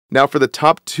Now for the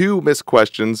top 2 missed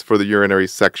questions for the urinary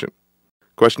section.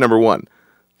 Question number 1.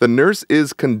 The nurse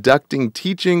is conducting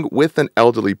teaching with an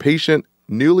elderly patient,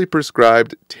 newly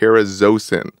prescribed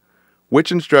terazosin.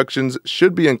 Which instructions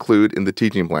should be included in the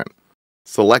teaching plan?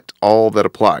 Select all that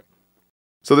apply.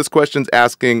 So this question's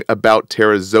asking about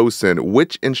terazosin,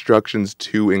 which instructions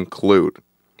to include.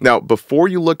 Now, before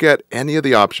you look at any of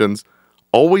the options,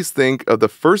 always think of the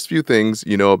first few things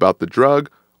you know about the drug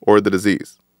or the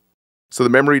disease. So the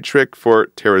memory trick for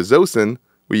terazosin,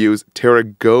 we use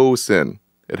teragocin.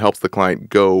 It helps the client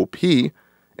go pee.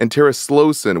 And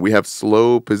teraslosin, we have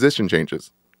slow position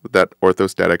changes with that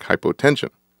orthostatic hypotension.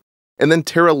 And then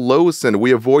teralosin,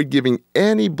 we avoid giving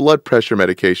any blood pressure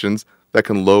medications that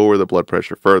can lower the blood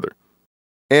pressure further.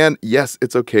 And yes,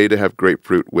 it's okay to have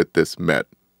grapefruit with this med.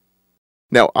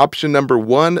 Now, option number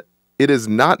 1, it is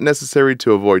not necessary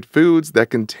to avoid foods that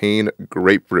contain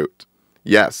grapefruit.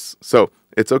 Yes, so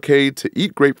it's okay to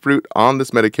eat grapefruit on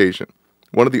this medication,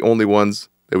 one of the only ones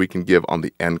that we can give on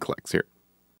the NCLEX here.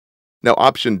 Now,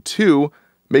 option 2,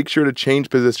 make sure to change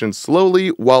position slowly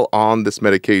while on this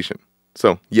medication.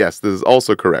 So yes, this is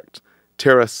also correct.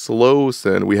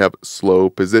 Teraslosin, we have slow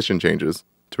position changes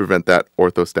to prevent that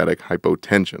orthostatic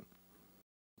hypotension.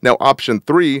 Now, option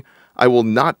 3, I will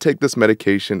not take this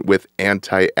medication with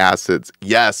antacids.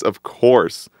 Yes, of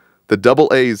course. The double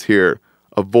A's here.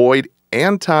 Avoid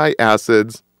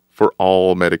antacids for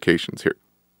all medications here.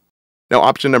 Now,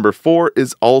 option number 4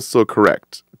 is also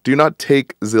correct. Do not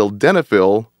take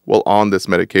sildenafil while on this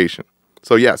medication.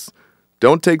 So yes,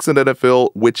 don't take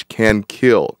sildenafil, which can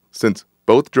kill, since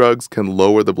both drugs can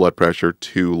lower the blood pressure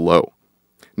too low.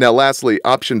 Now, lastly,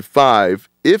 option 5,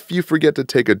 if you forget to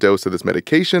take a dose of this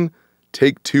medication,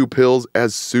 take 2 pills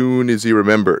as soon as you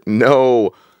remember.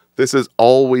 No, this is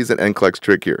always an NCLEX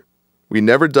trick here. We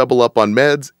never double up on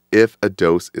meds if a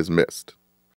dose is missed.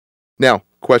 Now,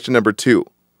 question number 2.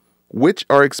 Which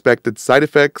are expected side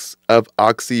effects of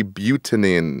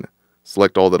oxybutynin?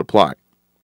 Select all that apply.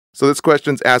 So this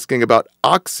question's asking about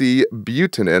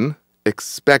oxybutynin,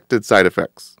 expected side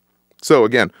effects. So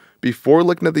again, before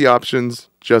looking at the options,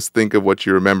 just think of what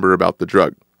you remember about the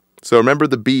drug. So remember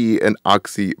the B in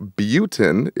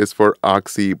oxybutynin is for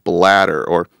oxybladder,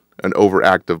 or an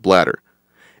overactive bladder.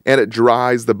 And it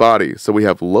dries the body, so we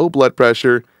have low blood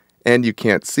pressure, and you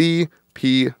can't see,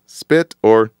 pee, spit,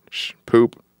 or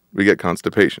poop. We get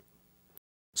constipation.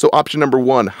 So option number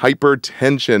 1,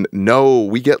 hypertension. No,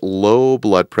 we get low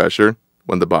blood pressure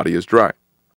when the body is dry.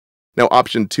 Now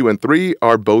option 2 and 3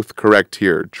 are both correct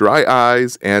here. Dry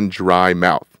eyes and dry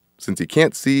mouth, since you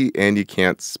can't see and you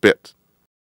can't spit.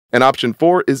 And option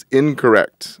 4 is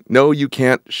incorrect. No, you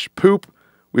can't poop.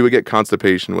 We would get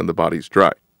constipation when the body's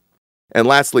dry. And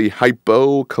lastly,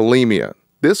 hypokalemia.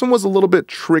 This one was a little bit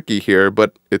tricky here,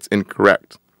 but it's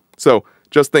incorrect. So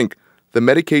just think, the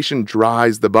medication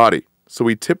dries the body. So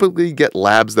we typically get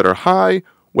labs that are high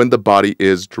when the body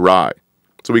is dry.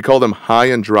 So we call them high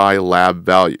and dry lab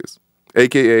values,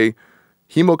 aka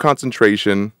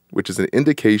hemoconcentration, which is an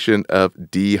indication of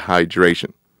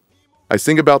dehydration. I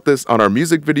sing about this on our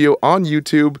music video on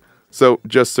YouTube, so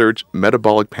just search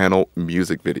Metabolic Panel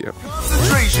music video.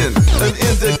 Concentration, an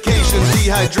indication,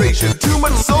 dehydration, too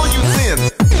much solutes in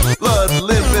blood,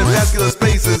 lymph, and vascular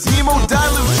spaces,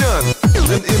 hemodilution,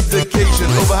 an indication,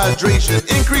 overhydration,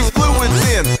 increased fluids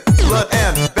in blood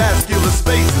and vascular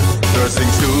spaces.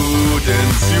 Nursing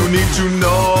students, you need to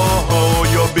know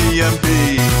your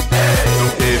BMP. So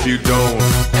if you don't,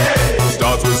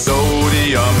 starts with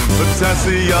sodium,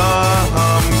 potassium,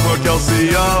 or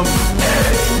calcium,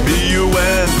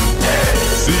 BUN,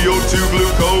 CO2,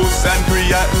 glucose, and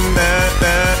creatinine.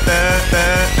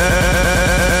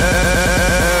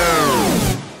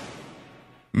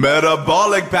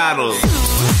 Metabolic panel.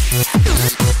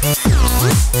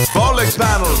 Metabolic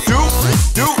panel. Do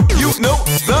you know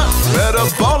the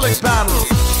metabolic panel?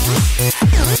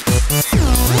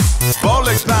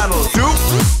 Metabolic panel.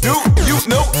 Do you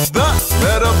know the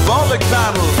metabolic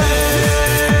panel? Hey,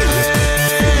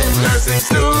 nursing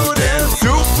students.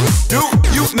 Do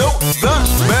you know the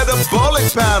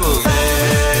metabolic panel?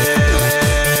 Hey,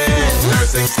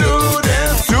 nursing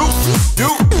students. Do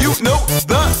you know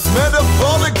the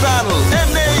metabolic panel?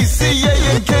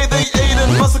 NACA, they aid in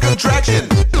muscle contraction.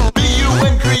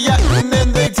 BUN,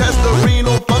 creatinine, they test the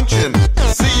renal function.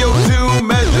 CO2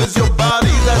 measures your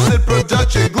body's acid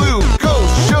production.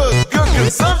 Glucose, sugar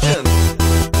consumption.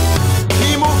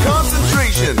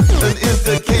 Hemoconcentration, an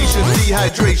indication,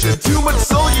 dehydration, too much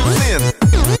solutes in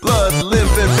blood,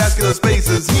 lymph, and vascular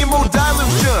spaces.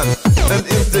 Hemodilution, an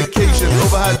indication,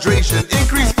 overhydration,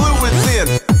 increased fluids in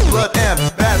blood and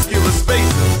vascular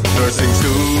spaces. Nursing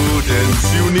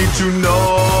students, you need to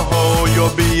know your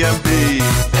BMP.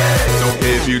 Don't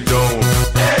care if you don't.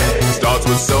 Starts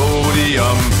with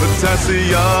sodium,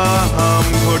 potassium,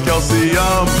 or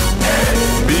calcium.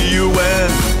 BUN,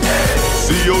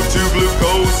 CO2,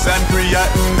 glucose, and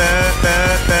creatinine.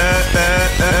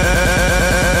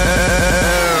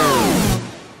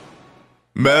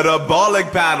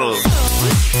 Metabolic panel.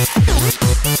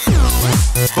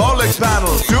 Metabolic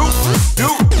panel. Do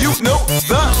you know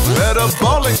the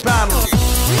metabolic panel?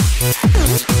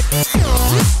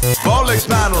 Metabolic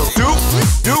panel.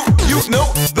 Do you know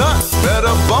the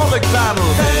metabolic panel?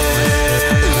 Hey,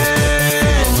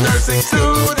 nursing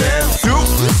students.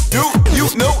 Do you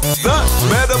know the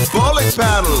metabolic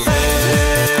panel?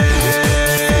 Hey,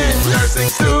 nursing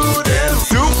students.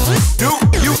 Do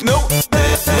you know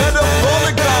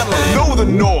metabolic panel? Know the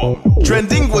norm.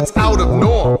 Trending what's out of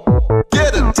norm.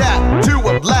 Get a tattoo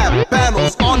of lab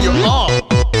panels on your arm.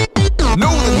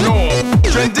 Know the norm.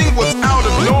 Trending what's out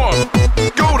of norm.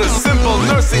 Go to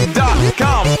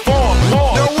SimpleNursing.com for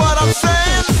more. Know what I'm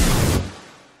saying?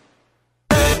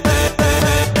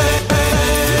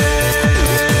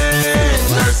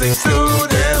 Nursing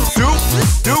students.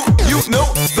 Do you know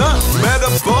the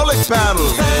metabolic panel?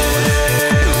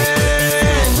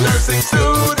 Nursing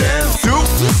students.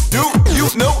 Do you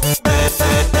know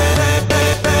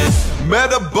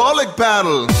metabolic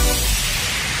panel?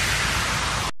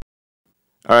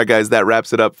 All right, guys, that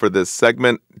wraps it up for this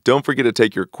segment. Don't forget to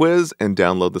take your quiz and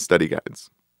download the study guides.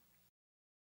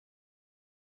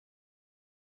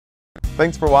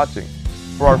 Thanks for watching.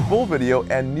 For our full video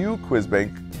and new quiz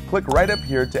bank, click right up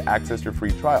here to access your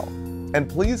free trial. And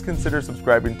please consider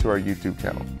subscribing to our YouTube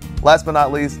channel. Last but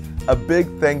not least, a big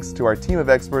thanks to our team of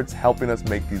experts helping us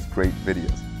make these great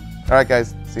videos. All right,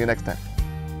 guys, see you next time.